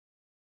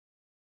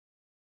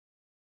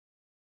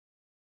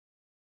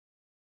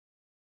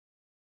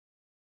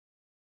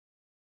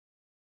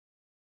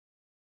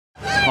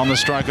on the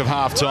stroke of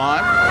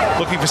half-time.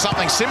 Looking for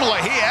something similar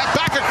here.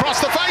 Back across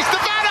the face to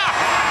Vanna.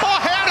 Oh,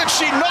 how did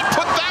she not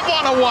put that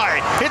one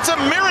away? It's a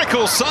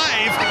miracle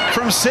save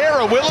from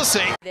Sarah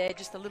Willacy. They're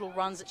just the little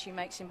runs that she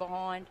makes in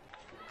behind.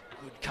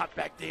 Good cut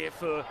back there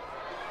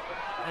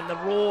and the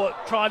Raw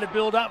trying to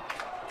build up.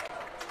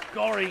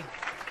 Gorry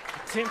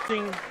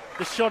attempting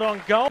the shot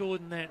on goal.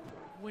 Good in that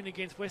win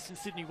against Western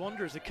Sydney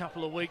Wanderers a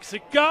couple of weeks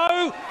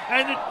ago,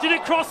 and it did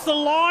it cross the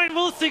line.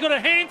 Willacy got a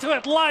hand to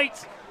it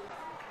late,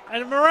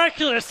 and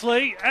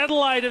miraculously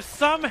Adelaide have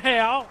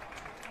somehow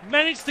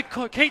managed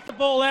to keep the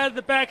ball out of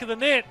the back of the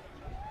net,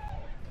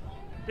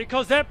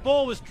 because that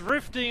ball was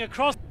drifting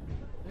across.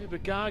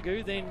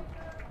 Ubagagu then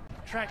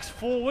tracks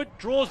forward,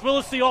 draws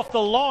Willacy off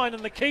the line,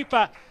 and the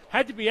keeper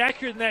had to be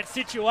accurate in that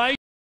situation.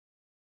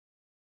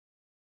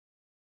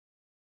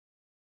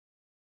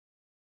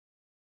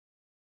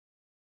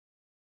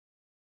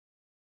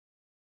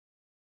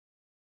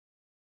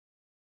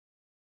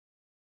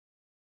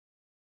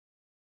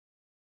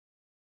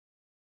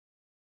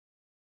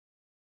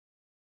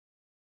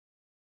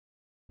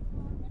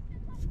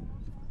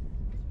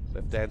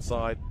 Left hand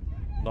side,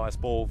 nice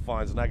ball,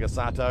 finds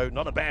Nagasato.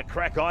 Not a bad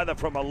crack either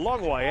from a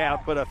long way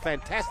out, but a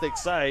fantastic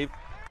save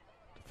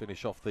to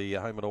finish off the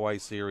home and away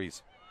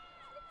series.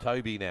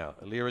 Toby now,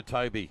 Alira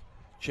Toby.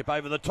 Chip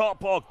over the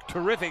top, oh,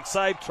 terrific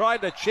save.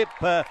 Tried to chip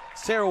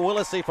Sarah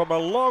Willacy from a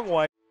long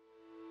way.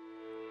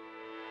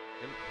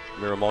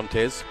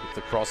 Miramontes with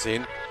the cross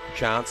in.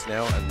 Chance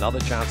now, another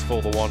chance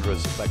for the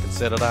Wanderers. If they can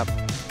set it up.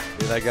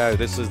 Here they go.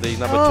 This is the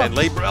number 10,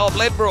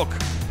 Ledbrook.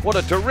 What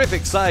a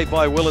terrific save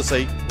by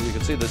Willacy. You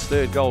can see this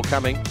third goal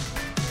coming.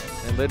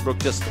 And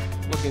Ledbrook just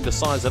looking to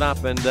size it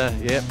up, and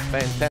yeah,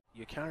 fantastic.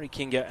 Yukari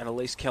Kinga and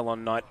Elise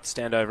Kellon-Knight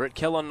stand over it.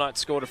 Kellon-Knight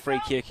scored a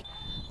free kick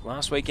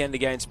last weekend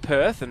against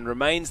Perth and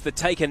remains the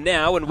taker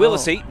now, and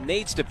Willacy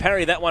needs to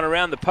parry that one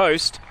around the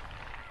post.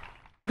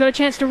 Got a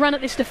chance to run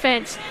at this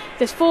defence.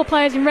 There's 4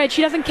 players in red.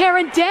 She doesn't care.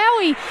 And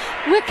Dowie,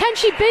 where can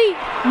she be?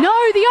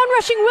 No, the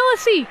onrushing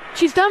Willacy.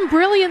 She's done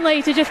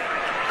brilliantly to just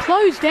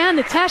close down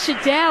Natasha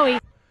Dowie.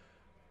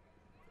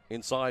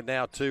 Inside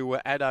now to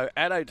Addo.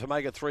 Addo to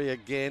make it 3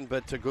 again,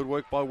 but good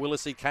work by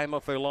Willacy. Came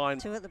off her line.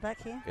 2 at the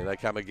back here. Here they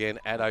come again.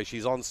 Addo,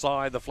 she's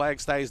onside. The flag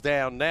stays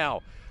down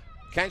now.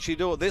 Can she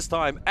do it this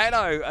time?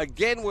 Addo,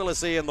 again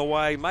Willacy in the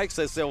way. Makes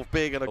herself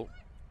big. And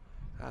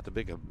hard to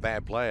pick a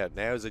bad player.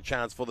 Now is a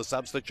chance for the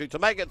substitute to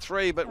make it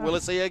 3, but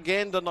Willacy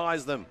again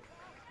denies them.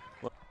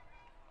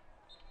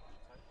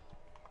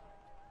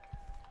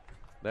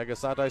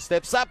 Nagasato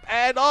steps up,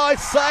 and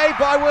saved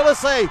by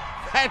Willacy.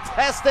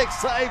 Fantastic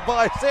save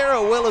by Sarah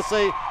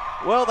Willacy.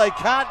 Well, they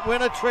can't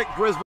win a trick,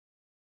 Brisbane.